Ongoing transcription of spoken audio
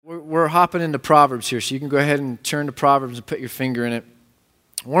hopping into Proverbs here, so you can go ahead and turn to Proverbs and put your finger in it.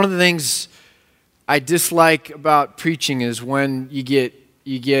 One of the things I dislike about preaching is when you get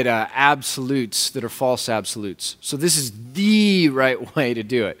absolutes that are false absolutes. So this is the right way to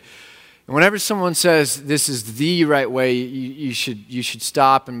do it. And whenever someone says this is the right way, you should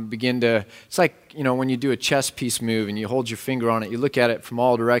stop and begin to. It's like when you do a chess piece move and you hold your finger on it, you look at it from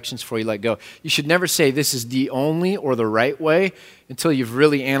all directions before you let go. You should never say this is the only or the right way until you've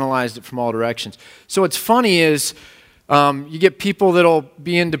really analyzed it from all directions. So what's funny is you get people that'll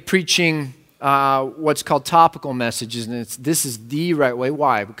be into preaching what's called topical messages, and this is the right way.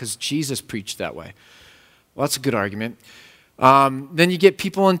 Why? Because Jesus preached that way. Well, that's a good argument. Then you get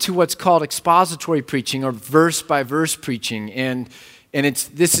people into what's called expository preaching or verse-by-verse preaching, and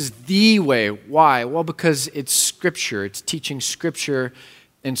this is the way. Why? Well, because it's Scripture. It's teaching Scripture,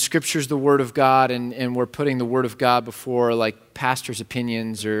 and Scripture's the Word of God, and we're putting the Word of God before like pastors'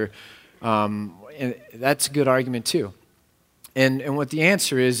 opinions, and that's a good argument too. And what the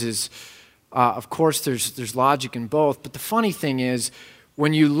answer is of course there's logic in both, but the funny thing is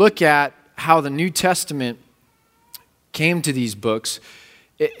when you look at how the New Testament came to these books,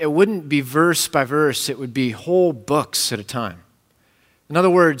 it wouldn't be verse by verse, it would be whole books at a time. In other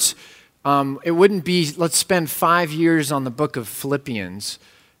words, it wouldn't be, let's spend 5 years on the book of Philippians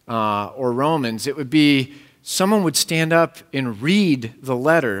or Romans. It would be someone would stand up and read the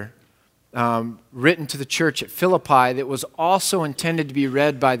letter written to the church at Philippi that was also intended to be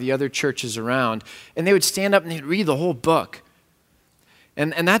read by the other churches around, and they would stand up and they'd read the whole book.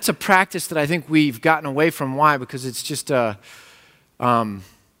 And that's a practice that I think we've gotten away from. Why? Because it's just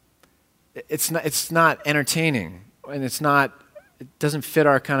it's not entertaining, and it doesn't fit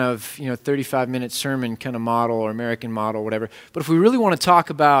our kind of 35-minute sermon kind of model or American model or whatever. But if we really want to talk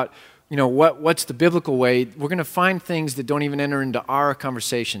about what's the biblical way, we're going to find things that don't even enter into our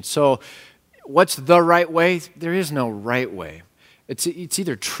conversation. So what's the right way? There is no right way. It's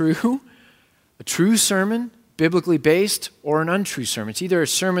either true, a true sermon, biblically based, or an untrue sermon. It's either a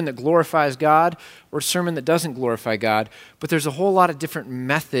sermon that glorifies God or a sermon that doesn't glorify God. But there's a whole lot of different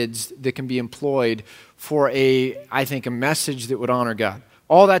methods that can be employed for I think, a message that would honor God.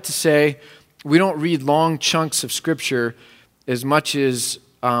 All that to say, we don't read long chunks of Scripture as much as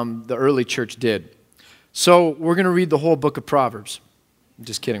the early church did. So we're going to read the whole book of Proverbs. I'm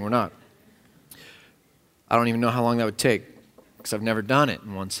just kidding, we're not. I don't even know how long that would take because I've never done it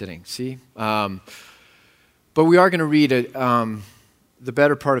in one sitting. See? But we are going to read the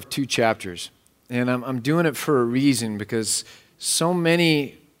better part of 2 chapters. And I'm doing it for a reason, because so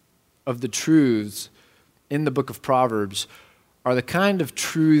many of the truths in the book of Proverbs are the kind of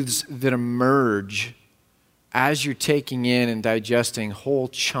truths that emerge as you're taking in and digesting whole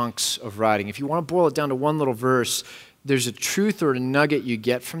chunks of writing. If you want to boil it down to one little verse, there's a truth or a nugget you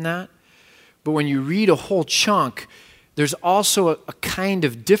get from that. But when you read a whole chunk, there's also a kind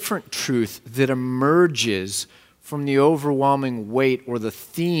of different truth that emerges from the overwhelming weight or the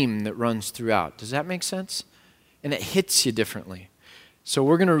theme that runs throughout. Does that make sense? And it hits you differently. So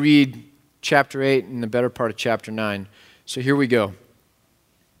we're going to read chapter 8 and the better part of chapter 9. So here we go.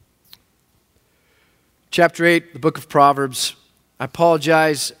 Chapter 8, the book of Proverbs. I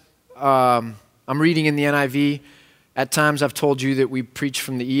apologize. I'm reading in the NIV. At times I've told you that we preach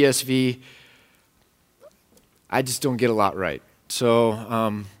from the ESV. I just don't get a lot right.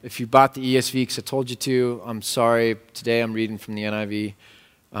 So if you bought the ESV because I told you to, I'm sorry. Today I'm reading from the NIV,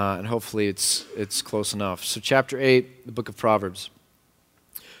 and hopefully it's close enough. So chapter 8, the book of Proverbs.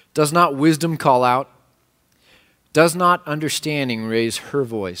 Does not wisdom call out? Does not understanding raise her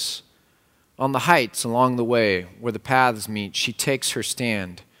voice? On the heights along the way where the paths meet, she takes her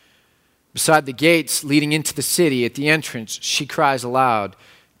stand. Beside the gates leading into the city, at the entrance, she cries aloud,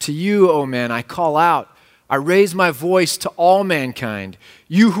 "To you, O men, I call out. I raise my voice to all mankind.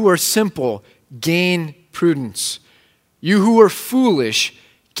 You who are simple, gain prudence. You who are foolish,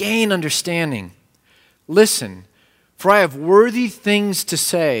 gain understanding. Listen, for I have worthy things to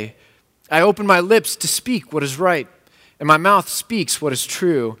say. I open my lips to speak what is right, and my mouth speaks what is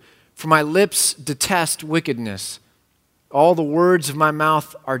true. For my lips detest wickedness. All the words of my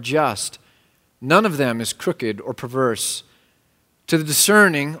mouth are just. None of them is crooked or perverse. To the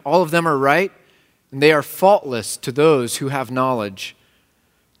discerning, all of them are right, and they are faultless to those who have knowledge.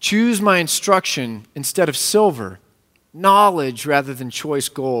 Choose my instruction instead of silver, knowledge rather than choice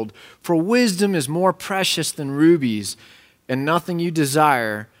gold. For wisdom is more precious than rubies, and nothing you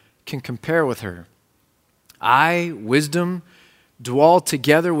desire can compare with her. I, wisdom, dwell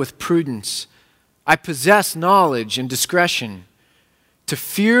together with prudence. I possess knowledge and discretion. To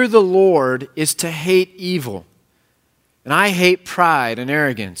fear the Lord is to hate evil, and I hate pride and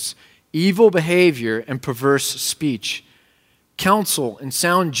arrogance. evil behavior and perverse speech. Counsel and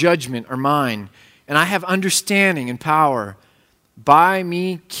sound judgment are mine, and I have understanding and power. By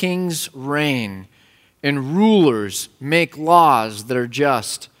me kings reign, and rulers make laws that are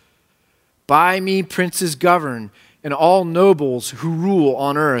just. By me princes govern, and all nobles who rule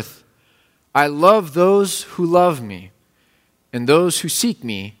on earth. I love those who love me, and those who seek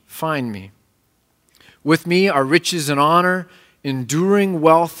me find me. With me are riches and honor, enduring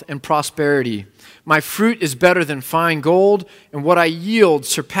wealth and prosperity. My fruit is better than fine gold, and what I yield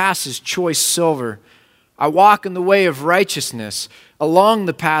surpasses choice silver. I walk in the way of righteousness, along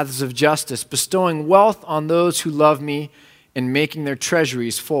the paths of justice, bestowing wealth on those who love me and making their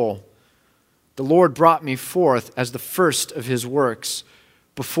treasuries full. The Lord brought me forth as the first of his works,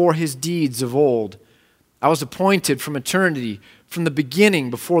 before his deeds of old. I was appointed from eternity, from the beginning,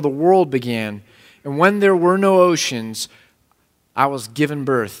 before the world began. And when there were no oceans, I was given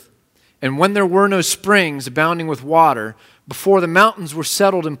birth. And when there were no springs abounding with water, before the mountains were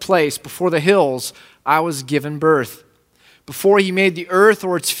settled in place, before the hills, I was given birth. Before he made the earth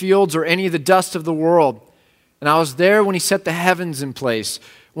or its fields or any of the dust of the world. And I was there when he set the heavens in place,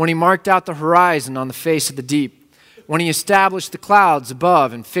 when he marked out the horizon on the face of the deep, when he established the clouds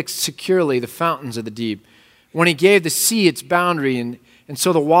above and fixed securely the fountains of the deep, when he gave the sea its boundary and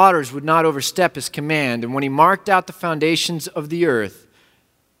so the waters would not overstep his command, and when he marked out the foundations of the earth.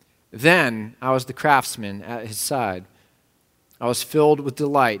 Then I was the craftsman at his side. I was filled with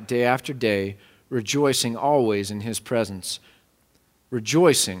delight day after day, rejoicing always in his presence,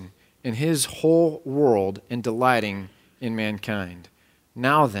 rejoicing in his whole world and delighting in mankind.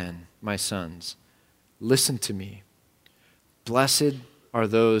 Now then, my sons, listen to me. Blessed are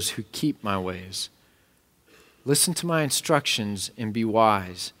those who keep my ways. Listen to my instructions and be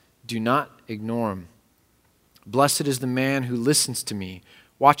wise. Do not ignore them. Blessed is the man who listens to me,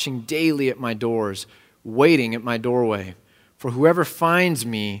 watching daily at my doors, waiting at my doorway. For whoever finds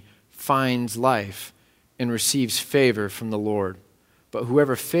me finds life and receives favor from the Lord. But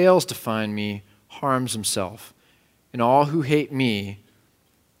whoever fails to find me harms himself. And all who hate me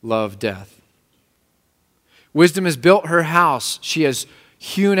love death. Wisdom has built her house. She has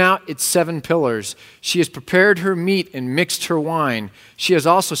hewn out its 7 pillars. She has prepared her meat and mixed her wine. She has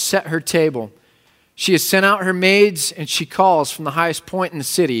also set her table. She has sent out her maids, and she calls from the highest point in the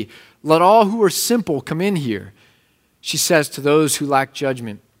city, "Let all who are simple come in here." She says to those who lack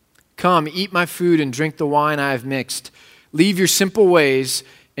judgment, "Come, eat my food and drink the wine I have mixed. Leave your simple ways,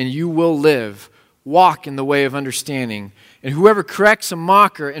 and you will live. Walk in the way of understanding. And whoever corrects a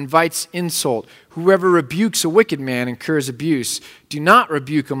mocker invites insult. Whoever rebukes a wicked man incurs abuse. Do not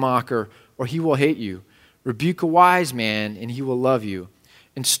rebuke a mocker, or he will hate you. Rebuke a wise man, and he will love you.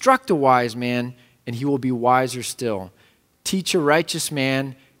 Instruct a wise man, and he will be wiser still. Teach a righteous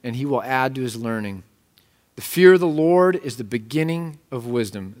man, and he will add to his learning. The fear of the Lord is the beginning of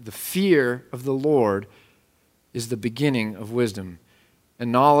wisdom. The fear of the Lord is the beginning of wisdom.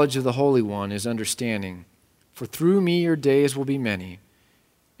 And knowledge of the Holy One is understanding. For through me your days will be many,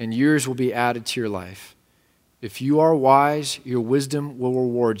 and years will be added to your life. If you are wise, your wisdom will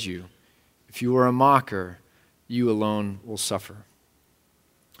reward you. If you are a mocker, you alone will suffer."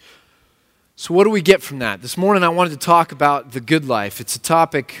 So what do we get from that? This morning I wanted to talk about the good life. It's a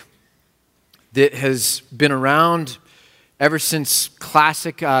topic that has been around ever since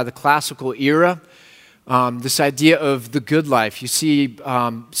the classical era. This idea of the good life. You see,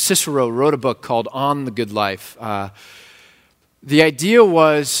 Cicero wrote a book called On the Good Life. The idea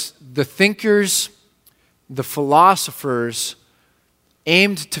was the thinkers, the philosophers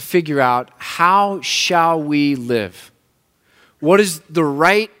aimed to figure out, how shall we live? What is the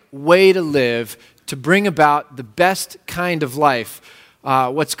right way to live to bring about the best kind of life?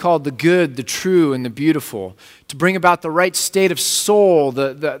 What's called the good, the true, and the beautiful. To bring about the right state of soul,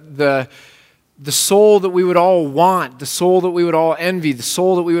 the soul that we would all want, the soul that we would all envy, the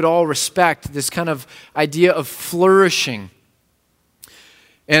soul that we would all respect, this kind of idea of flourishing.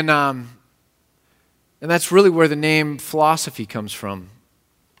 And that's really where the name philosophy comes from.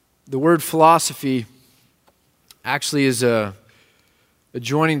 The word philosophy actually is a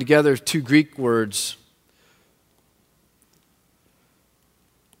joining together of 2 Greek words.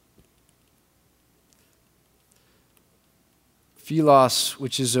 Philos,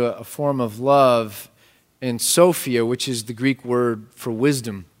 which is a form of love, and Sophia, which is the Greek word for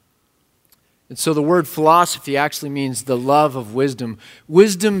wisdom. And so the word philosophy actually means the love of wisdom.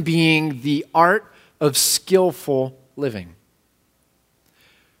 Wisdom being the art of skillful living.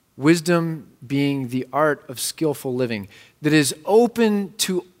 Wisdom being the art of skillful living that is open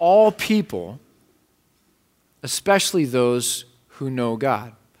to all people, especially those who know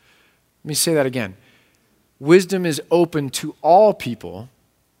God. Let me say that again. Wisdom is open to all people,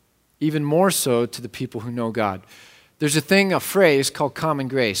 even more so to the people who know God. There's a phrase called common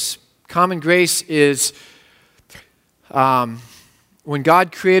grace. Common grace is when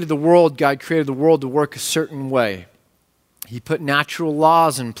God created the world to work a certain way. He put natural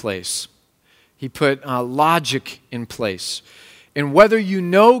laws in place. He put logic in place. And whether you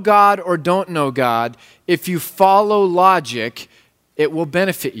know God or don't know God, if you follow logic, it will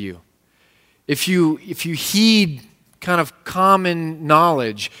benefit you. If you heed kind of common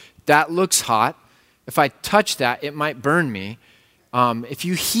knowledge, that looks hot. If I touch that, it might burn me. If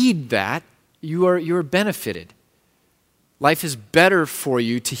you heed that, you are benefited. Life is better for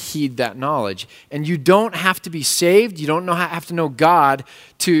you to heed that knowledge. And you don't have to be saved. You don't have to know God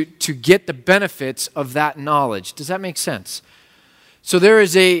to get the benefits of that knowledge. Does that make sense? So there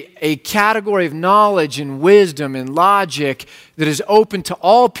is a category of knowledge and wisdom and logic that is open to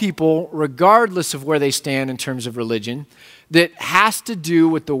all people, regardless of where they stand in terms of religion, that has to do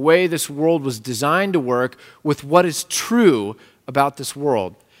with the way this world was designed to work, with what is true about this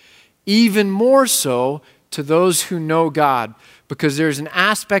world. Even more so to those who know God, because there's an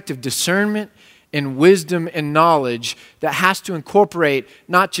aspect of discernment and wisdom and knowledge that has to incorporate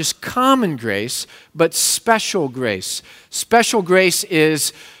not just common grace, but special grace. Special grace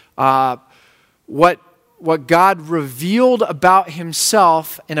is what God revealed about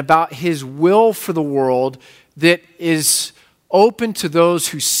himself and about his will for the world that is open to those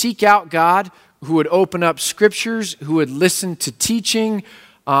who seek out God, who would open up scriptures, who would listen to teaching,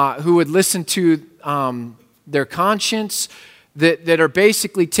 who would listen to their conscience, that are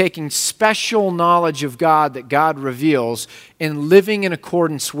basically taking special knowledge of God that God reveals and living in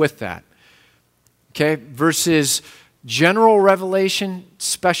accordance with that. Okay? Versus general revelation,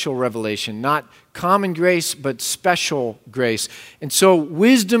 special revelation. Not common grace, but special grace. And so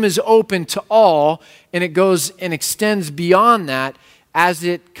wisdom is open to all, and it goes and extends beyond that as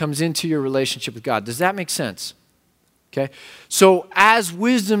it comes into your relationship with God. Does that make sense? Okay, so as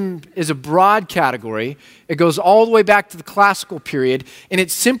wisdom is a broad category, it goes all the way back to the classical period, and it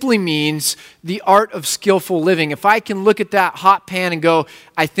simply means the art of skillful living. If I can look at that hot pan and go,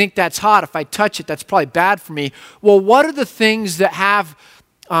 I think that's hot. If I touch it, that's probably bad for me. Well, what are the things that have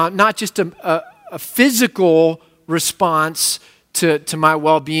not just a physical response to my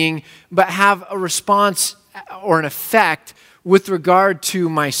well-being, but have a response or an effect with regard to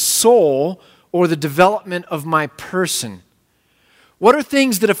my soul or the development of my person? What are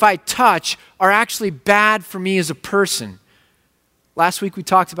things that if I touch are actually bad for me as a person? Last week we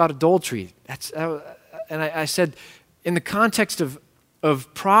talked about adultery. And I said, in the context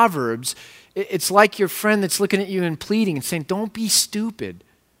of Proverbs, it's like your friend that's looking at you and pleading and saying, don't be stupid.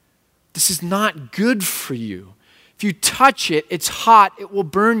 This is not good for you. If you touch it, it's hot, it will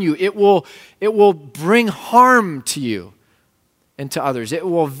burn you. It will bring harm to you and to others. It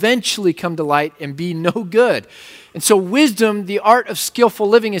will eventually come to light and be no good. And so wisdom, the art of skillful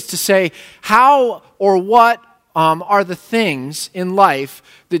living, is to say how or what are the things in life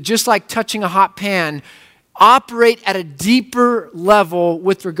that, just like touching a hot pan, operate at a deeper level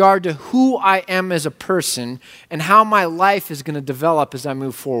with regard to who I am as a person and how my life is going to develop as I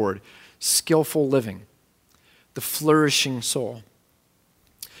move forward. Skillful living, the flourishing soul.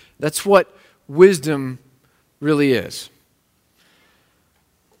 That's what wisdom really is.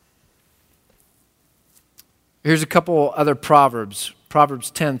 Here's a couple other Proverbs.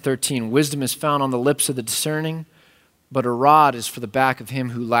 Proverbs 10:13. Wisdom is found on the lips of the discerning, but a rod is for the back of him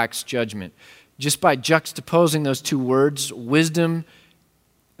who lacks judgment. Just by juxtaposing those two words, wisdom,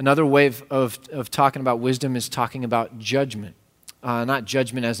 another way of talking about wisdom is talking about judgment. Not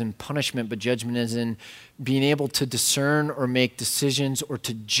judgment as in punishment, but judgment as in being able to discern or make decisions or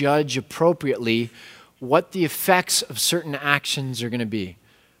to judge appropriately what the effects of certain actions are going to be.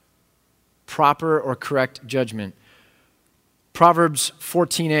 Proper or correct judgment. Proverbs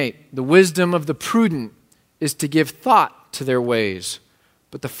 14:8. The wisdom of the prudent is to give thought to their ways,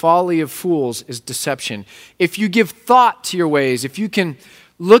 but the folly of fools is deception. If you give thought to your ways, if you can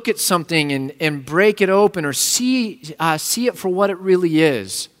look at something and break it open or see it for what it really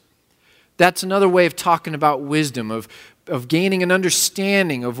is, that's another way of talking about wisdom, of gaining an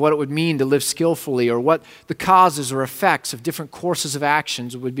understanding of what it would mean to live skillfully, or what the causes or effects of different courses of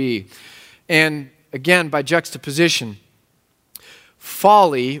actions would be. And again, by juxtaposition,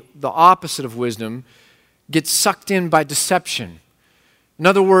 folly, the opposite of wisdom, gets sucked in by deception. In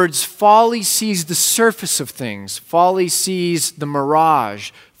other words, folly sees the surface of things. Folly sees the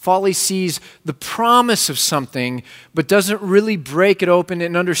mirage. Folly sees the promise of something, but doesn't really break it open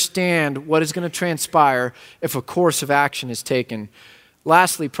and understand what is going to transpire if a course of action is taken.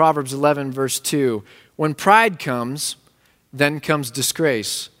 Lastly, Proverbs 11, verse 2. When pride comes, then comes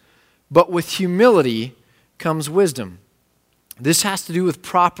disgrace. But with humility comes wisdom. This has to do with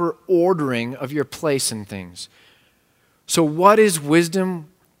proper ordering of your place in things. So what is wisdom?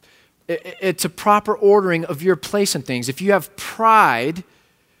 It's a proper ordering of your place in things. If you have pride,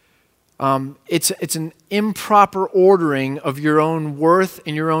 it's an improper ordering of your own worth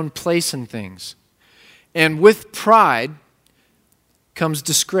and your own place in things. And with pride comes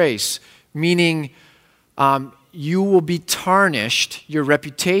disgrace, meaning you will be tarnished. Your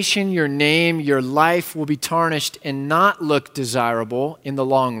reputation, your name, your life will be tarnished and not look desirable in the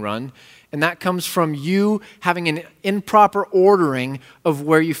long run. And that comes from you having an improper ordering of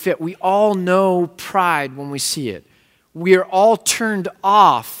where you fit. We all know pride when we see it. We are all turned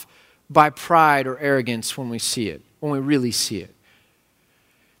off by pride or arrogance when we see it, when we really see it.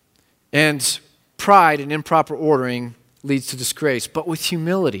 And pride and improper ordering leads to disgrace. But with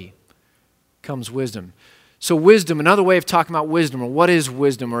humility comes wisdom. So wisdom, another way of talking about wisdom, or what is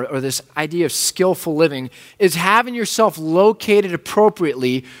wisdom, or this idea of skillful living, is having yourself located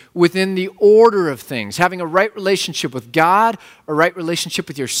appropriately within the order of things. Having a right relationship with God, a right relationship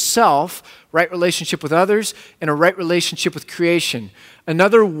with yourself, right relationship with others, and a right relationship with creation.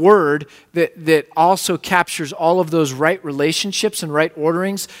 Another word that also captures all of those right relationships and right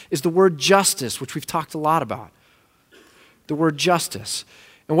orderings is the word justice, which we've talked a lot about. The word justice.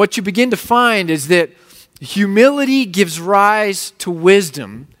 And what you begin to find is that humility gives rise to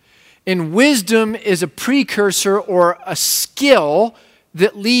wisdom, and wisdom is a precursor or a skill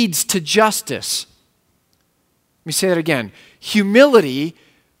that leads to justice. Let me say that again. Humility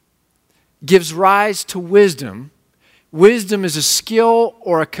gives rise to wisdom. Wisdom is a skill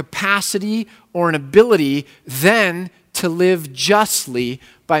or a capacity or an ability then to live justly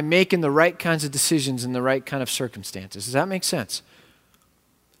by making the right kinds of decisions in the right kind of circumstances. Does that make sense?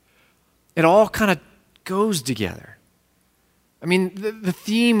 It all kind of goes together. I mean, the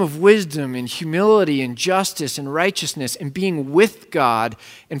theme of wisdom and humility and justice and righteousness and being with God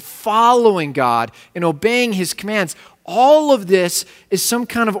and following God and obeying His commands, all of this is some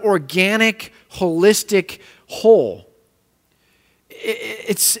kind of organic, holistic whole.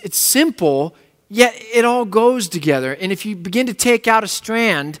 It's simple, yet it all goes together. And if you begin to take out a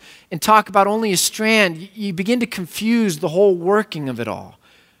strand and talk about only a strand, you begin to confuse the whole working of it all.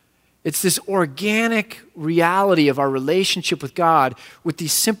 It's this organic reality of our relationship with God with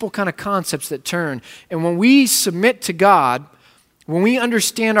these simple kind of concepts that turn. And when we submit to God, when we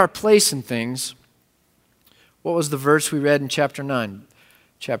understand our place in things, what was the verse we read in chapter 9?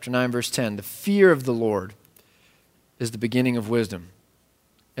 Chapter 9, verse 10. The fear of the Lord is the beginning of wisdom,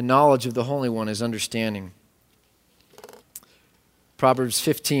 and knowledge of the Holy One is understanding. Proverbs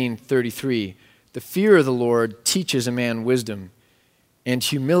 15:33. The fear of the Lord teaches a man wisdom, and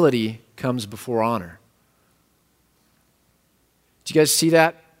humility comes before honor. Do you guys see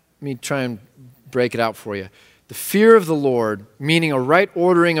that? Let me try and break it out for you. The fear of the Lord, meaning a right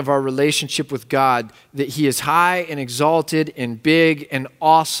ordering of our relationship with God, that He is high and exalted and big and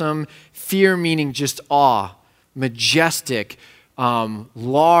awesome. Fear meaning just awe, majestic,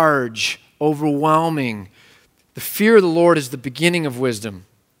 large, overwhelming. The fear of the Lord is the beginning of wisdom.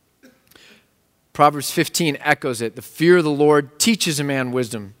 Proverbs 15 echoes it. The fear of the Lord teaches a man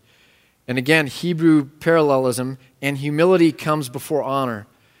wisdom. And again, Hebrew parallelism, and humility comes before honor.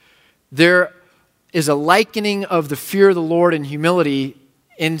 There is a likening of the fear of the Lord and humility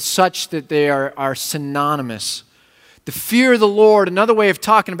in such that they are synonymous. The fear of the Lord, another way of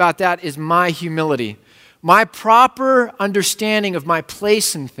talking about that is my humility. My proper understanding of my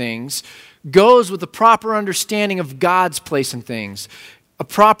place in things goes with the proper understanding of God's place in things. A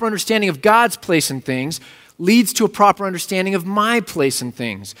proper understanding of God's place in things leads to a proper understanding of my place in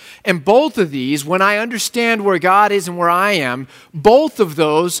things. And both of these, when I understand where God is and where I am, both of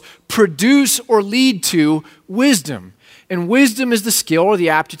those produce or lead to wisdom. And wisdom is the skill or the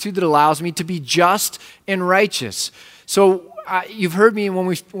aptitude that allows me to be just and righteous. So you've heard me when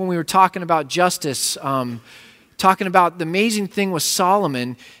we were talking about justice, talking about the amazing thing with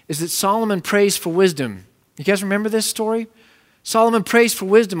Solomon is that Solomon prays for wisdom. You guys remember this story? Solomon prays for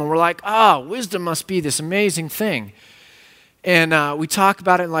wisdom, and we're like, wisdom must be this amazing thing. And we talk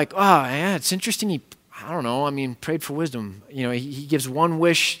about it like, yeah, it's interesting. He prayed for wisdom. You know, he gives one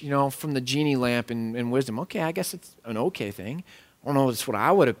wish, from the genie lamp in wisdom. Okay, I guess it's an okay thing. I don't know if it's what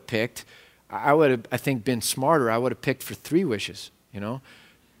I would have picked. I would have, I think, been smarter. I would have picked for 3 wishes,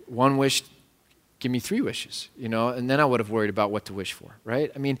 One wish, give me 3 wishes, and then I would have worried about what to wish for,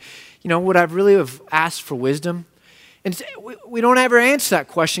 right? I mean, would I really have asked for wisdom? And we don't ever answer that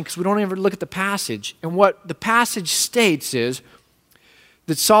question because we don't ever look at the passage. And what the passage states is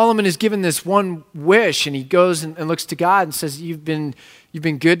that Solomon is given this one wish, and he goes and looks to God and says, you've been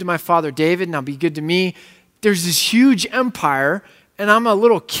good to my father David, now be good to me. There's this huge empire, and I'm a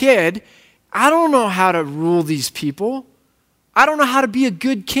little kid. I don't know how to rule these people. I don't know how to be a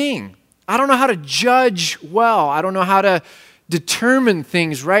good king. I don't know how to judge well. I don't know how to determine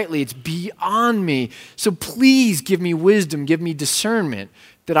things rightly. It's beyond me. So please give me wisdom, give me discernment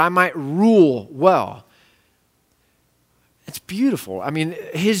that I might rule well. It's beautiful. I mean,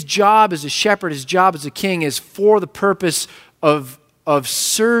 his job as a shepherd, his job as a king is for the purpose of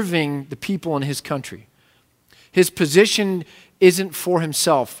serving the people in his country. His position isn't for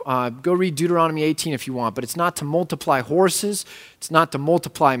himself. Go read Deuteronomy 18 if you want, but it's not to multiply horses. It's not to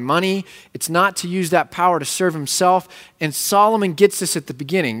multiply money. It's not to use that power to serve himself. And Solomon gets this at the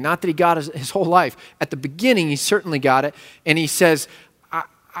beginning. Not that he got his whole life. At the beginning, he certainly got it. And he says,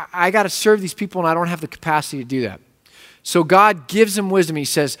 I got to serve these people, and I don't have the capacity to do that. So God gives him wisdom. He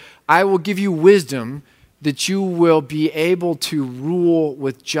says, I will give you wisdom that you will be able to rule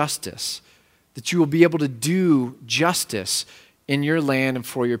with justice, that you will be able to do justice in your land and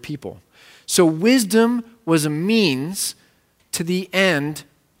for your people. So wisdom was a means to the end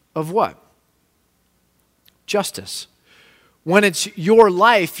of what? Justice. When it's your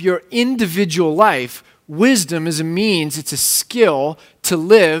life, your individual life, wisdom is a means, it's a skill to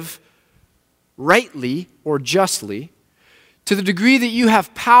live rightly or justly. To the degree that you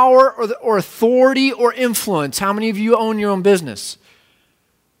have power or authority or influence. How many of you own your own business?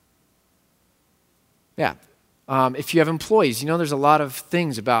 Yeah. If you have employees, there's a lot of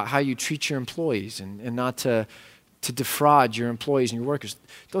things about how you treat your employees and not to defraud your employees and your workers.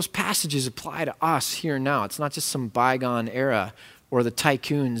 Those passages apply to us here and now. It's not just some bygone era or the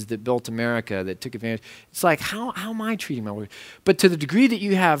tycoons that built America that took advantage. It's like, how am I treating my workers? But to the degree that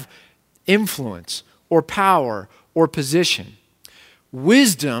you have influence or power or position,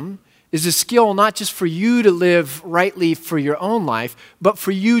 wisdom is a skill not just for you to live rightly for your own life, but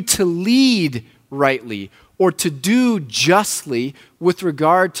for you to lead rightly or to do justly with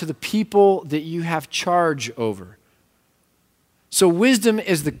regard to the people that you have charge over. So wisdom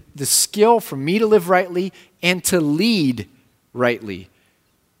is the skill for me to live rightly and to lead rightly.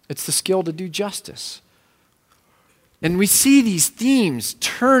 It's the skill to do justice. And we see these themes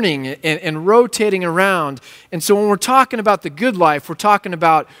turning and rotating around. And so when we're talking about the good life, we're talking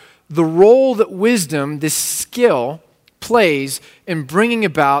about the role that wisdom, this skill, plays in bringing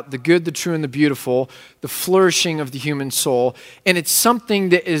about the good, the true, and the beautiful, the flourishing of the human soul. And it's something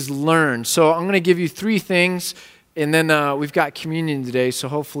that is learned. So I'm going to give you 3 things, and then we've got communion today, so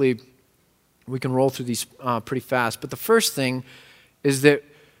hopefully we can roll through these pretty fast. But the first thing is that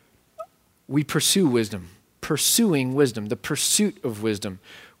we pursue wisdom. Pursuing wisdom, the pursuit of wisdom.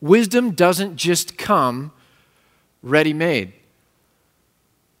 Wisdom doesn't just come ready-made.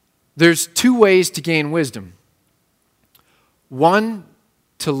 There's 2 ways to gain wisdom. One,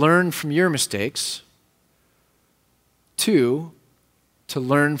 to learn from your mistakes. 2, to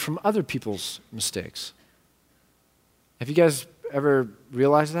learn from other people's mistakes. Have you guys ever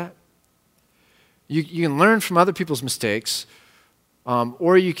realized that? You can learn from other people's mistakes,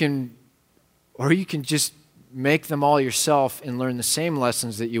 or you can just make them all yourself and learn the same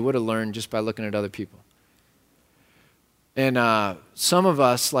lessons that you would have learned just by looking at other people. And some of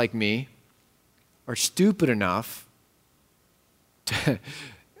us, like me, are stupid enough to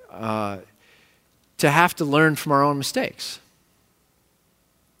have to learn from our own mistakes.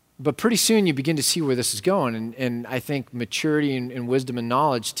 But pretty soon you begin to see where this is going, and I think maturity and wisdom and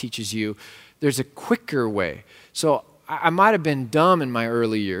knowledge teaches you there's a quicker way. So I might have been dumb in my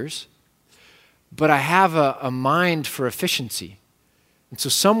early years, but I have a mind for efficiency. And so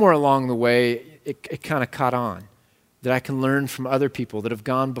somewhere along the way, it kind of caught on, that I can learn from other people that have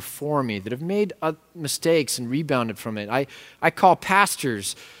gone before me, that have made mistakes and rebounded from it. I call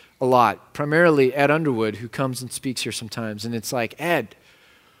pastors a lot, primarily Ed Underwood, who comes and speaks here sometimes. And it's like, Ed,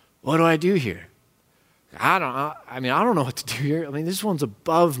 what do I do here? I don't know what to do here. This one's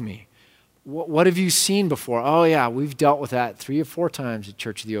above me. What have you seen before? Oh, yeah, we've dealt with that 3 or 4 times at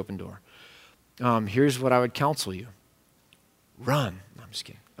Church of the Open Door. Here's what I would counsel you. Run. No, I'm just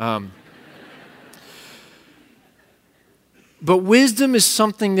kidding. But wisdom is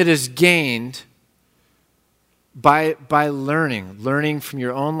something that is gained by learning from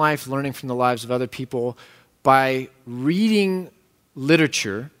your own life, learning from the lives of other people, by reading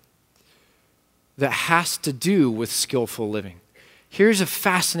literature that has to do with skillful living. Here's a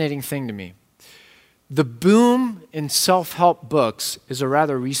fascinating thing to me. The boom in self-help books is a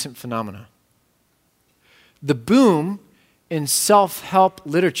rather recent phenomenon. The boom in self-help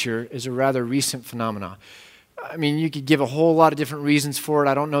literature is a rather recent phenomenon. I mean, you could give a whole lot of different reasons for it.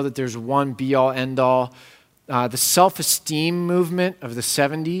 I don't know that there's one be-all, end-all. The self-esteem movement of the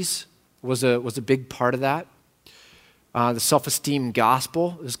 70s was a big part of that. The self-esteem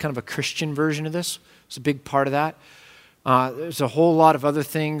gospel is kind of a Christian version of this. It's a big part of that. There's a whole lot of other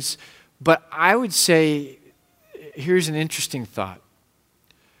things. But I would say, here's an interesting thought.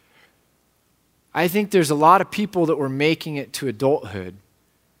 I think there's a lot of people that were making it to adulthood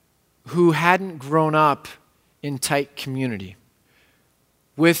who hadn't grown up in tight community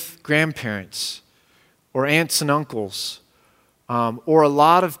with grandparents or aunts and uncles, or a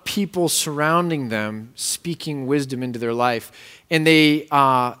lot of people surrounding them speaking wisdom into their life. And they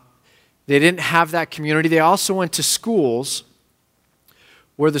didn't have that community. They also went to schools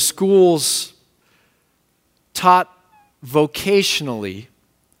where the schools taught vocationally,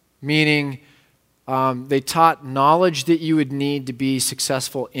 meaning they taught knowledge that you would need to be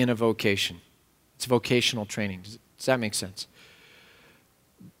successful in a vocation. It's vocational training. Does that make sense?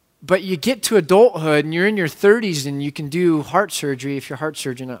 But you get to adulthood and you're in your 30s and you can do heart surgery. If you're a heart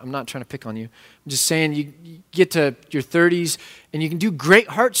surgeon, I'm not trying to pick on you. I'm just saying you get to your 30s and you can do great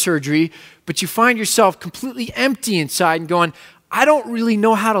heart surgery, but you find yourself completely empty inside and going, I don't really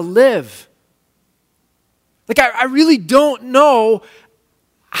know how to live. Like, I really don't know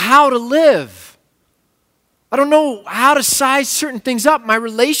how to live. I don't know how to size certain things up. My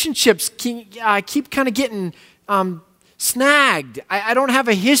relationships keep kind of getting snagged. I don't have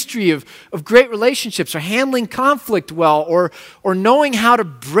a history of great relationships or handling conflict well or knowing how to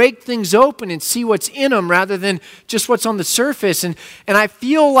break things open and see what's in them rather than just what's on the surface. And I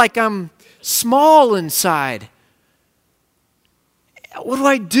feel like I'm small inside. What do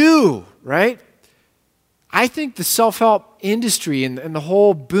I do, right? I think the self-help industry and the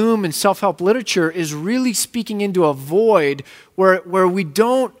whole boom in self-help literature is really speaking into a void where we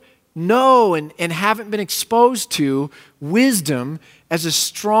don't know and haven't been exposed to wisdom as a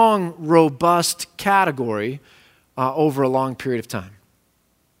strong, robust category over a long period of time.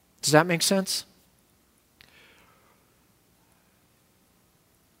 Does that make sense?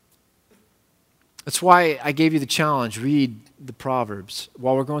 That's why I gave you the challenge, read the Proverbs.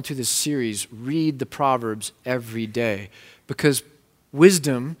 While we're going through this series, read the Proverbs every day. Because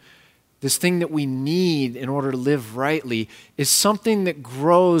wisdom, this thing that we need in order to live rightly, is something that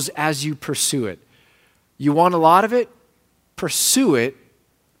grows as you pursue it. You want a lot of it? Pursue it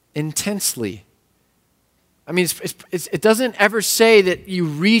intensely. I mean, it doesn't ever say that you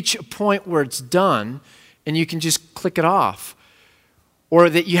reach a point where it's done and you can just click it off. Or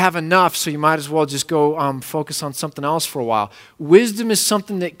that you have enough, so you might as well just go focus on something else for a while. Wisdom is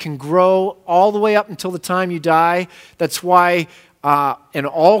something that can grow all the way up until the time you die. That's why in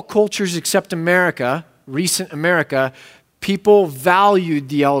all cultures except America, recent America, people valued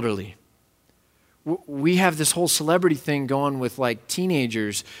the elderly. We have this whole celebrity thing going with like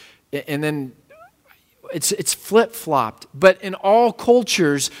teenagers, and then it's flip-flopped. But in all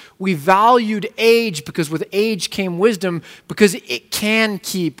cultures, we valued age because with age came wisdom because it can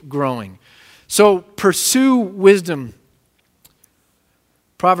keep growing. So pursue wisdom.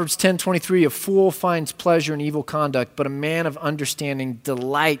 Proverbs 10:23, a fool finds pleasure in evil conduct, but a man of understanding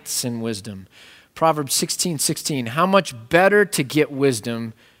delights in wisdom. Proverbs 16:16, how much better to get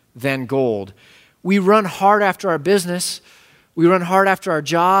wisdom than gold. We run hard after our business. We run hard after our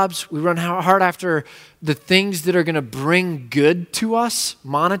jobs. We run hard after the things that are going to bring good to us,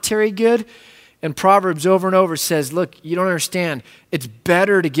 monetary good. And Proverbs over and over says, look, you don't understand. It's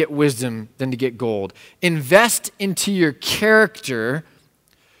better to get wisdom than to get gold. Invest into your character,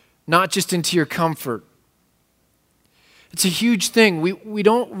 not just into your comfort. It's a huge thing. We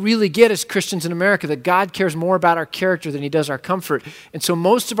don't really get as Christians in America that God cares more about our character than he does our comfort. And so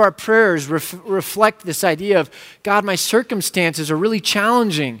most of our prayers reflect this idea of, God, my circumstances are really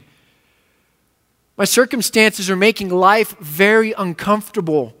challenging. My circumstances are making life very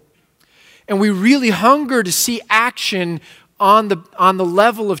uncomfortable. And we really hunger to see action on the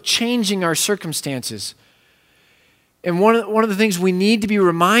level of changing our circumstances. And one of the things we need to be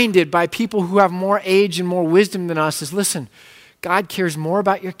reminded by people who have more age and more wisdom than us is, listen, God cares more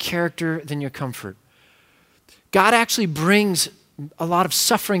about your character than your comfort. God actually brings a lot of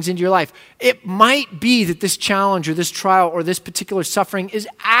sufferings into your life. It might be that this challenge or this trial or this particular suffering is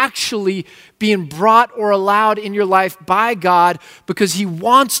actually being brought or allowed in your life by God because he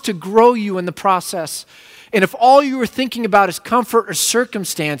wants to grow you in the process. And if all you were thinking about is comfort or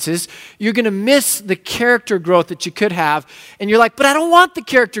circumstances, you're going to miss the character growth that you could have. And you're like, but I don't want the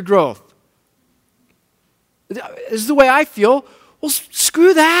character growth. This is the way I feel. Well,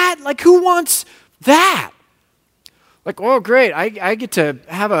 screw that. Like, who wants that? Like, oh, great, I get to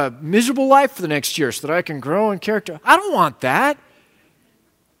have a miserable life for the next year so that I can grow in character. I don't want that.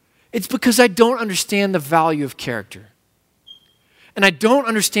 It's because I don't understand the value of character. And I don't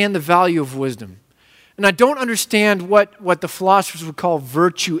understand the value of wisdom. And I don't understand what the philosophers would call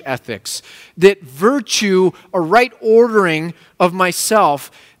virtue ethics. That virtue, a right ordering of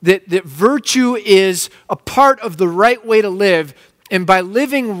myself, that virtue is a part of the right way to live. And by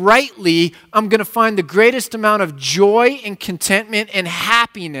living rightly, I'm going to find the greatest amount of joy and contentment and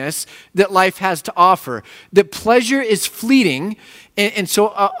happiness that life has to offer. That pleasure is fleeting, and so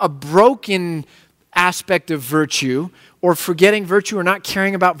a broken aspect of virtue, or forgetting virtue, or not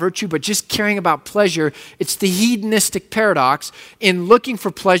caring about virtue, but just caring about pleasure, it's the hedonistic paradox. In looking for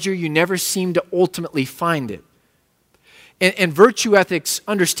pleasure, you never seem to ultimately find it. And virtue ethics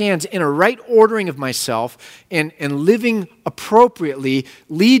understands in a right ordering of myself and living appropriately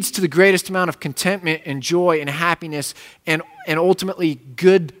leads to the greatest amount of contentment and joy and happiness and ultimately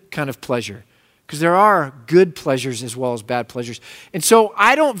good kind of pleasure. Because there are good pleasures as well as bad pleasures. And so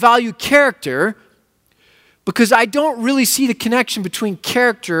I don't value character because I don't really see the connection between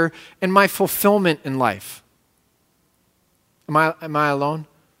character and my fulfillment in life. Am I alone?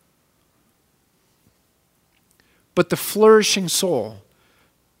 But the flourishing soul,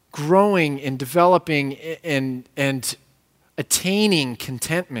 growing and developing and attaining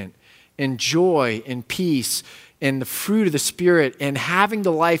contentment and joy and peace and the fruit of the Spirit and having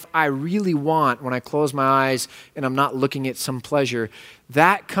the life I really want when I close my eyes and I'm not looking at some pleasure,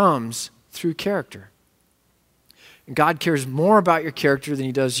 that comes through character. And God cares more about your character than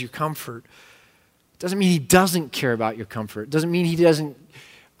he does your comfort. It doesn't mean he doesn't care about your comfort. It doesn't mean he doesn't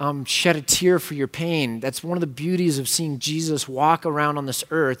shed a tear for your pain. That's one of the beauties of seeing Jesus walk around on this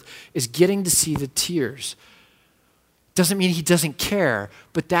earth, is getting to see the tears. Doesn't mean he doesn't care,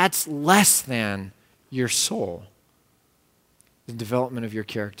 but that's less than your soul, the development of your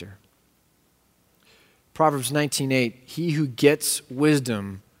character. Proverbs 19:8, he who gets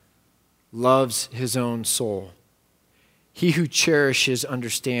wisdom loves his own soul. He who cherishes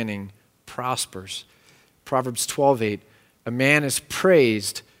understanding prospers. Proverbs 12:8, a man is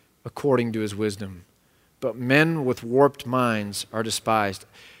praised according to his wisdom, but men with warped minds are despised.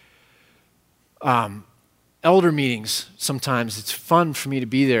 Elder meetings, sometimes it's fun for me to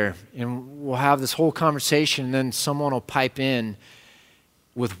be there, and we'll have this whole conversation, and then someone will pipe in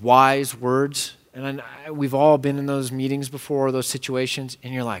with wise words. And we've all been in those meetings before, those situations,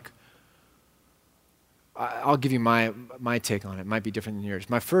 and you're like, I'll give you my take on it. It might be different than yours.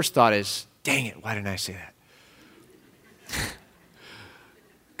 My first thought is, dang it, why didn't I say that?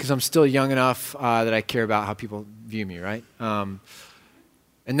 Because I'm still young enough that I care about how people view me, right? And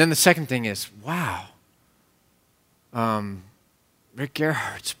then the second thing is, wow, Rick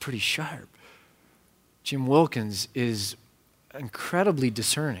Gerhardt's pretty sharp. Jim Wilkins is incredibly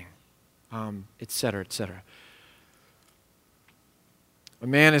discerning, et cetera, et cetera. A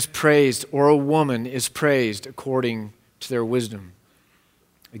man is praised, or a woman is praised according to their wisdom.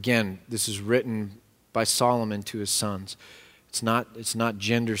 Again, this is written by Solomon to his sons. It's not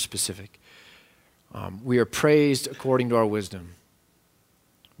gender specific. We are praised according to our wisdom,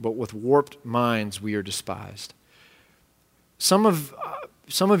 but with warped minds we are despised. Some of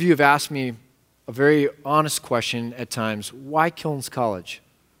you have asked me a very honest question at times: why Kilns College?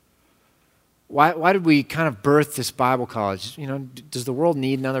 Why did we kind of birth this Bible college? You know, does the world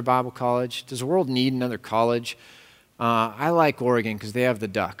need another Bible college? Does the world need another college? I like Oregon because they have the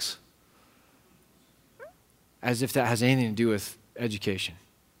Ducks. As if that has anything to do with education.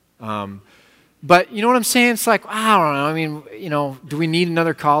 But you know what I'm saying? It's like, I don't know. I mean, you know, do we need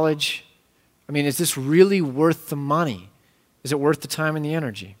another college? I mean, is this really worth the money? Is it worth the time and the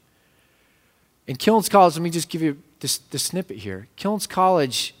energy? In Kilns College, let me just give you this snippet here. Kilns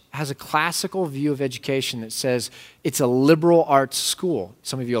College has a classical view of education that says it's a liberal arts school.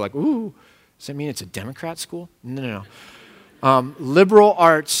 Some of you are like, ooh, does that mean it's a Democrat school? No. Liberal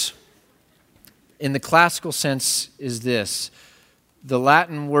arts, in the classical sense, is this. The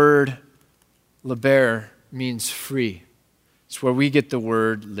Latin word liber means free. It's where we get the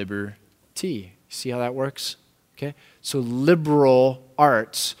word liberty. See how that works? Okay? So liberal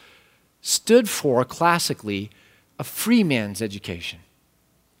arts stood for, classically, a free man's education.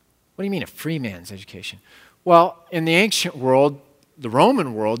 What do you mean a free man's education? Well, in the ancient world, the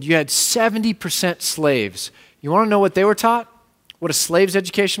Roman world, you had 70% slaves. You want to know what they were taught? What a slave's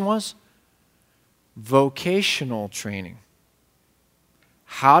education was? Vocational training.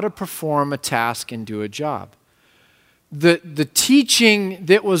 How to perform a task and do a job. The teaching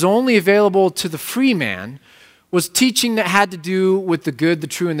that was only available to the free man was teaching that had to do with the good, the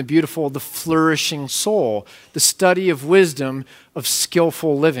true, and the beautiful, the flourishing soul, the study of wisdom, of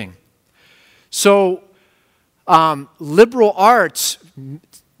skillful living. So liberal arts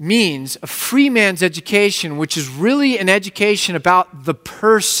means a free man's education, which is really an education about the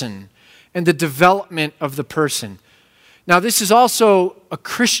person and the development of the person. Now, this is also a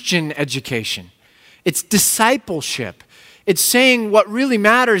Christian education. It's discipleship. It's saying what really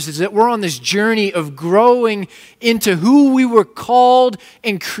matters is that we're on this journey of growing into who we were called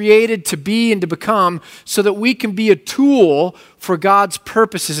and created to be and to become so that we can be a tool for God's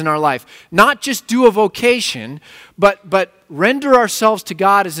purposes in our life. Not just do a vocation, but render ourselves to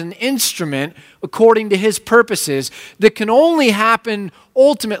God as an instrument according to His purposes that can only happen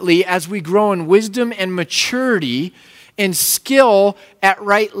ultimately as we grow in wisdom and maturity and skill at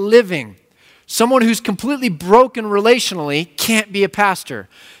right living. Someone who's completely broken relationally can't be a pastor.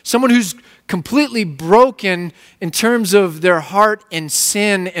 Someone who's completely broken in terms of their heart and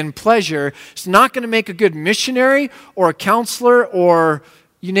sin and pleasure is not going to make a good missionary or a counselor or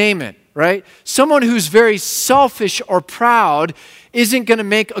you name it, right? Someone who's very selfish or proud isn't going to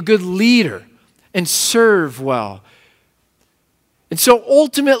make a good leader and serve well. And so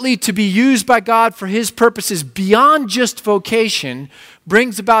ultimately to be used by God for His purposes beyond just vocation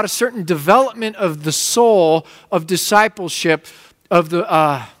brings about a certain development of the soul, of discipleship, of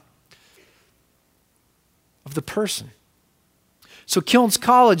the person. So Kilns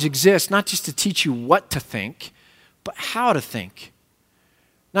College exists not just to teach you what to think, but how to think.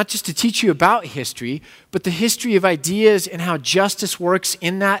 Not just to teach you about history, but the history of ideas and how justice works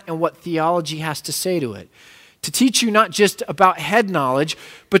in that and what theology has to say to it. To teach you not just about head knowledge,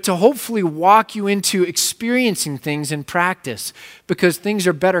 but to hopefully walk you into experiencing things in practice, because things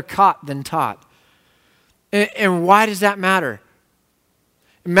are better caught than taught. And why does that matter?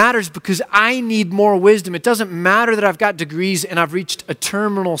 It matters because I need more wisdom. It doesn't matter that I've got degrees and I've reached a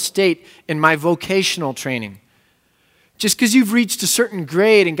terminal state in my vocational training. Just because you've reached a certain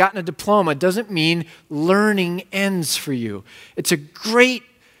grade and gotten a diploma doesn't mean learning ends for you. It's a great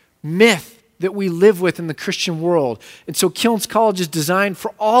myth that we live with in the Christian world. And so Kilns College is designed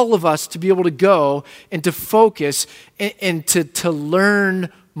for all of us to be able to go and to focus and to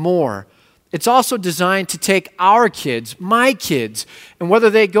learn more. It's also designed to take our kids, my kids, and whether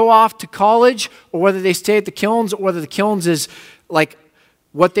they go off to college or whether they stay at the Kilns or whether the Kilns is like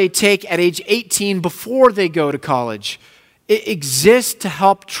what they take at age 18 before they go to college. It exists to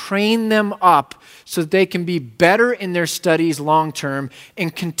help train them up so that they can be better in their studies long term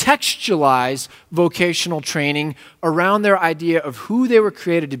and contextualize vocational training around their idea of who they were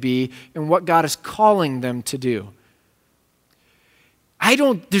created to be and what God is calling them to do.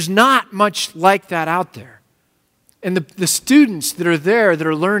 There's not much like that out there. And the students that are there that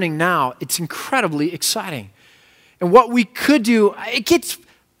are learning now, it's incredibly exciting. And what we could do,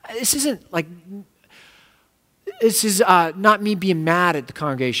 this is not me being mad at the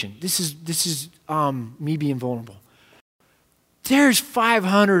congregation. This is me being vulnerable. There's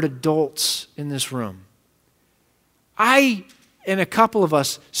 500 adults in this room. I and a couple of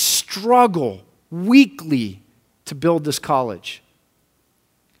us struggle weekly to build this college.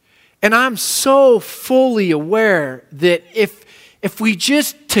 And I'm so fully aware that if we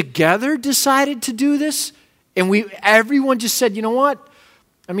just together decided to do this, and everyone just said, you know what?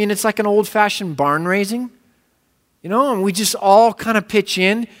 I mean, it's like an old-fashioned barn raising. And we just all kind of pitch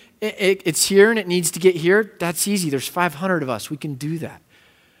in. It's here and it needs to get here. That's easy. There's 500 of us. We can do that.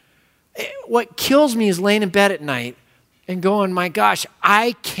 What kills me is laying in bed at night and going, my gosh,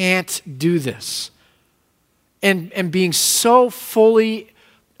 I can't do this. And being so fully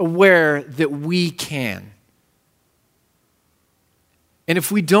aware that we can. And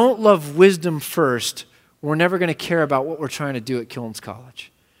if we don't love wisdom first, we're never going to care about what we're trying to do at Kilns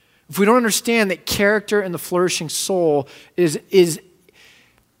College. If we don't understand that character and the flourishing soul is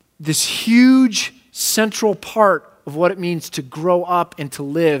this huge central part of what it means to grow up and to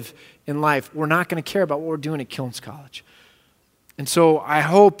live in life, we're not going to care about what we're doing at Kilns College. And so I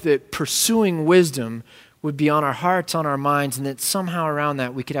hope that pursuing wisdom would be on our hearts, on our minds, and that somehow around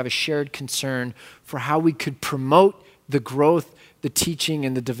that we could have a shared concern for how we could promote the growth, the teaching,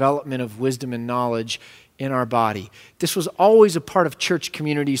 and the development of wisdom and knowledge in our body. This was always a part of church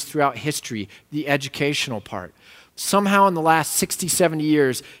communities throughout history, the educational part. Somehow in the last 60, 70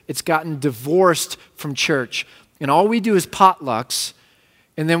 years, it's gotten divorced from church. And all we do is potlucks,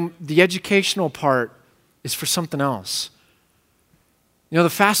 and then the educational part is for something else. The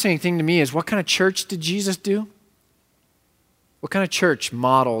fascinating thing to me is, what kind of church did Jesus do? What kind of church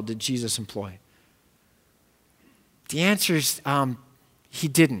model did Jesus employ? The answer is he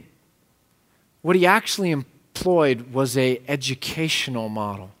didn't. What he actually employed was an educational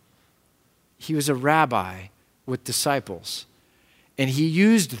model. He was a rabbi with disciples. And he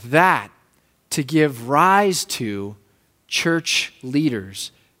used that to give rise to church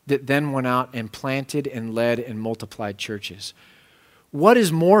leaders that then went out and planted and led and multiplied churches. What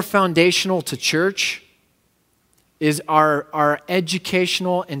is more foundational to church is our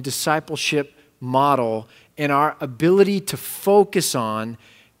educational and discipleship model and our ability to focus on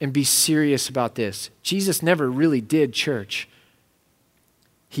and be serious about this. Jesus never really did church.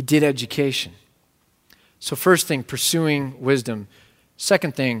 He did education. So first thing, pursuing wisdom.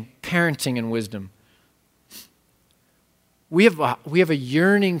 Second thing, parenting in wisdom. We have a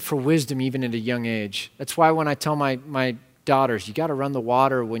yearning for wisdom even at a young age. That's why when I tell my daughters, you got to run the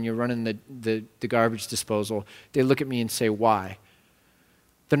water when you're running the garbage disposal, they look at me and say, why?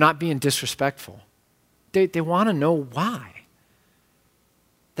 They're not being disrespectful. They want to know why.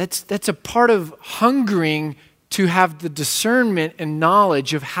 That's a part of hungering to have the discernment and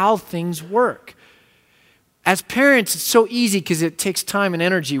knowledge of how things work. As parents, it's so easy because it takes time and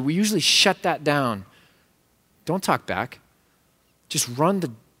energy. We usually shut that down. Don't talk back. Just run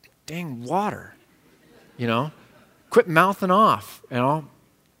the dang water, Quit mouthing off, You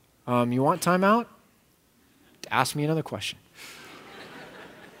want time out? Ask me another question.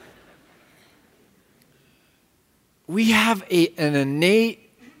 We have an innate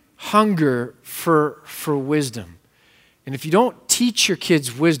hunger for wisdom. And if you don't teach your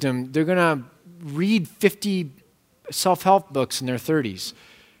kids wisdom, they're going to read 50 self-help books in their 30s,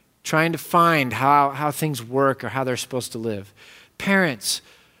 trying to find how things work or how they're supposed to live. Parents,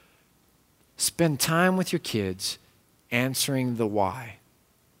 spend time with your kids answering the why.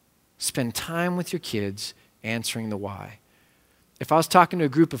 Spend time with your kids answering the why. If I was talking to a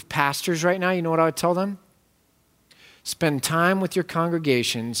group of pastors right now, you know what I would tell them? Spend time with your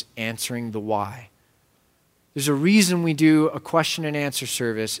congregations answering the why. There's a reason we do a question and answer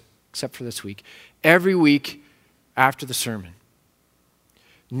service, except for this week, every week after the sermon.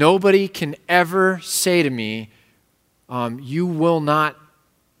 Nobody can ever say to me, you will not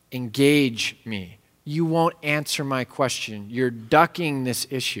engage me. You won't answer my question. You're ducking this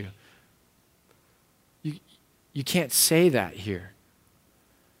issue. You can't say that here.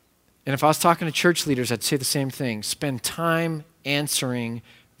 And if I was talking to church leaders, I'd say the same thing. Spend time answering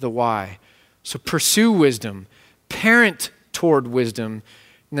the why. So pursue wisdom, parent toward wisdom,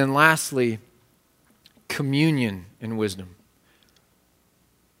 and then lastly, communion in wisdom.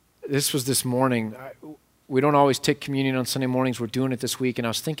 This was this morning. We don't always take communion on Sunday mornings. We're doing it this week, and I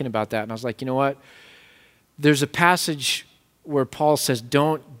was thinking about that, and I was like, you know what? There's a passage where Paul says,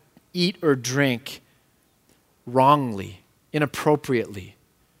 don't eat or drink wrongly, inappropriately.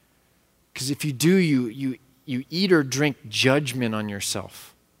 Because if you do, you eat or drink judgment on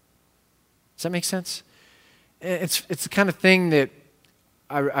yourself. Does that make sense? It's the kind of thing that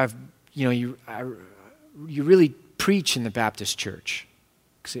you really preach in the Baptist church,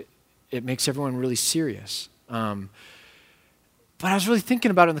 because it makes everyone really serious. But I was really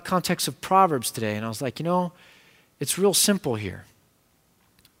thinking about it in the context of Proverbs today, and I was like, it's real simple here.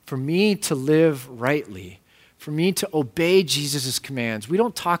 For me to live rightly, for me to obey Jesus' commands, we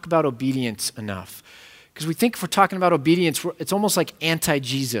don't talk about obedience enough. Because we think if we're talking about obedience, it's almost like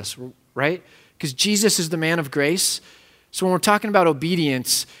anti-Jesus, right? Because Jesus is the man of grace. So when we're talking about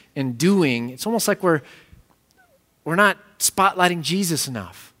obedience and doing, it's almost like we're not spotlighting Jesus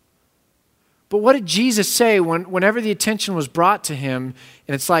enough. But what did Jesus say whenever the attention was brought to him,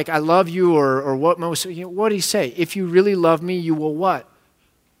 and it's like, I love you, or what did he say? If you really love me, you will what?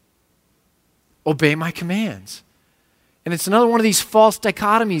 Obey my commands. And it's another one of these false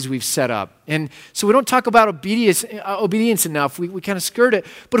dichotomies we've set up. And so we don't talk about obedience enough. We kind of skirt it.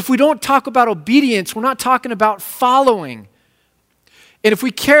 But if we don't talk about obedience, we're not talking about following. And if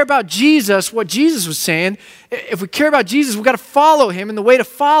we care about Jesus, what Jesus was saying, if we care about Jesus, we've got to follow him. And the way to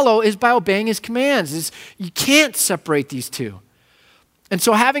follow is by obeying his commands. You can't separate these two. And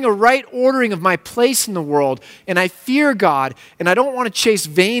so having a right ordering of my place in the world, and I fear God, and I don't want to chase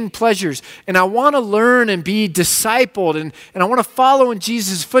vain pleasures, and I want to learn and be discipled, and I want to follow in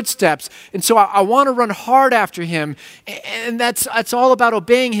Jesus' footsteps, and so I want to run hard after him, and that's all about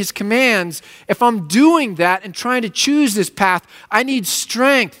obeying his commands. If I'm doing that and trying to choose this path, I need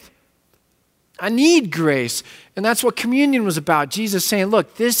strength. I need grace. And that's what communion was about. Jesus saying,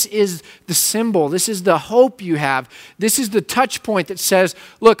 look, this is the symbol. This is the hope you have. This is the touch point that says,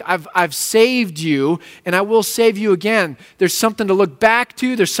 look, I've saved you and I will save you again. There's something to look back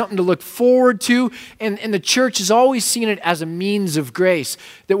to. There's something to look forward to. And the church has always seen it as a means of grace.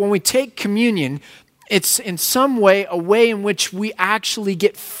 That when we take communion, it's in some way a way in which we actually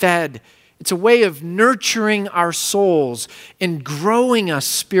get fed. It's a way of nurturing our souls and growing us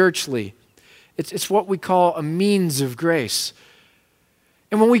spiritually. It's what we call a means of grace.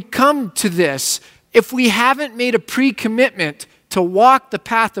 And when we come to this, if we haven't made a pre-commitment to walk the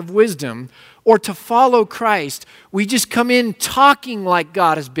path of wisdom or to follow Christ, we just come in talking like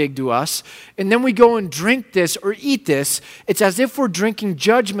God is big to us, and then we go and drink this or eat this. It's as if we're drinking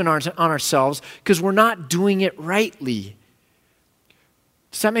judgment on ourselves because we're not doing it rightly.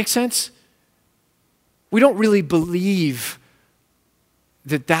 Does that make sense? We don't really believe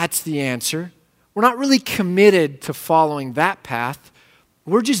that that's the answer. We're not really committed to following that path.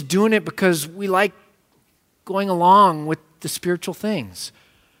 We're just doing it because we like going along with the spiritual things.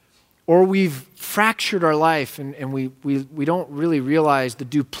 Or we've fractured our life and we don't really realize the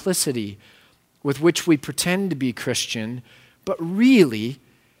duplicity with which we pretend to be Christian, but really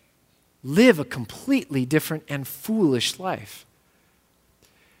live a completely different and foolish life.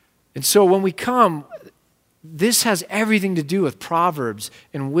 And so when we come, this has everything to do with Proverbs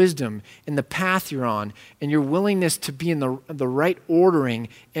and wisdom and the path you're on and your willingness to be in the right ordering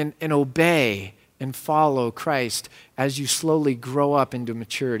and obey and follow Christ as you slowly grow up into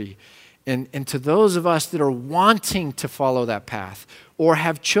maturity. And to those of us that are wanting to follow that path or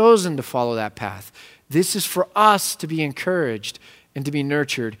have chosen to follow that path, this is for us to be encouraged and to be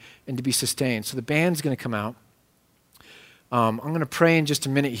nurtured and to be sustained. So the band's going to come out. I'm going to pray in just a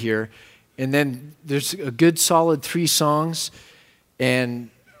minute here. And then there's a good solid 3 songs.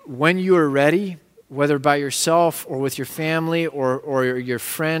 And when you are ready, whether by yourself or with your family or your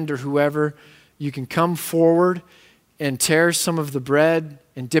friend or whoever, you can come forward and tear some of the bread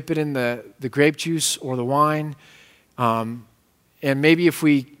and dip it in the grape juice or the wine. And maybe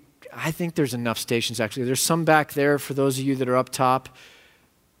I think there's enough stations actually. There's some back there for those of you that are up top.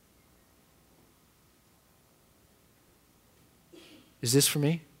 Is this for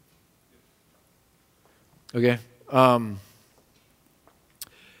me? Okay. And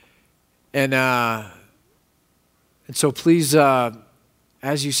so please,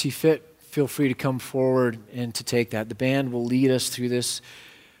 as you see fit, feel free to come forward and to take that. The band will lead us through this.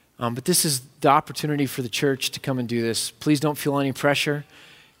 But this is the opportunity for the church to come and do this. Please don't feel any pressure.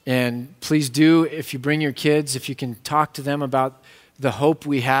 And please do, if you bring your kids, if you can talk to them about the hope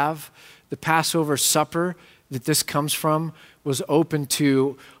we have. The Passover supper that this comes from was open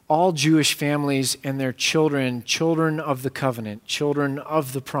to all Jewish families and their children, children of the covenant, children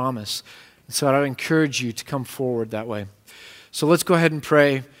of the promise. And so I'd encourage you to come forward that way. So let's go ahead and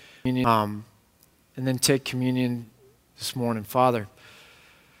pray and then take communion this morning. Father,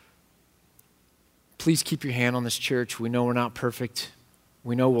 please keep your hand on this church. We know we're not perfect.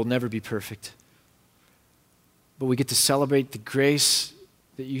 We know we'll never be perfect. But we get to celebrate the grace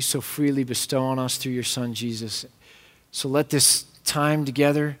that you so freely bestow on us through your Son, Jesus. So let this time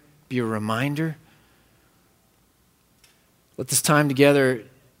together be a reminder. Let this time together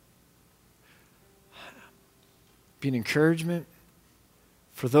be an encouragement.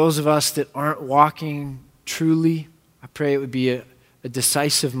 For those of us that aren't walking truly, I pray it would be a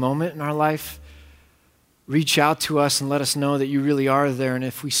decisive moment in our life. Reach out to us and let us know that you really are there, and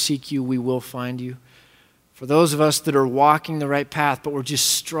if we seek you, we will find you. For those of us that are walking the right path, but we're just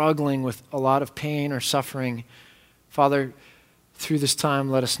struggling with a lot of pain or suffering, Father, through this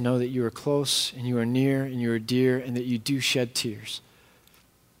time, let us know that you are close and you are near and you are dear and that you do shed tears.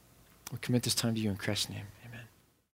 We commit this time to you in Christ's name.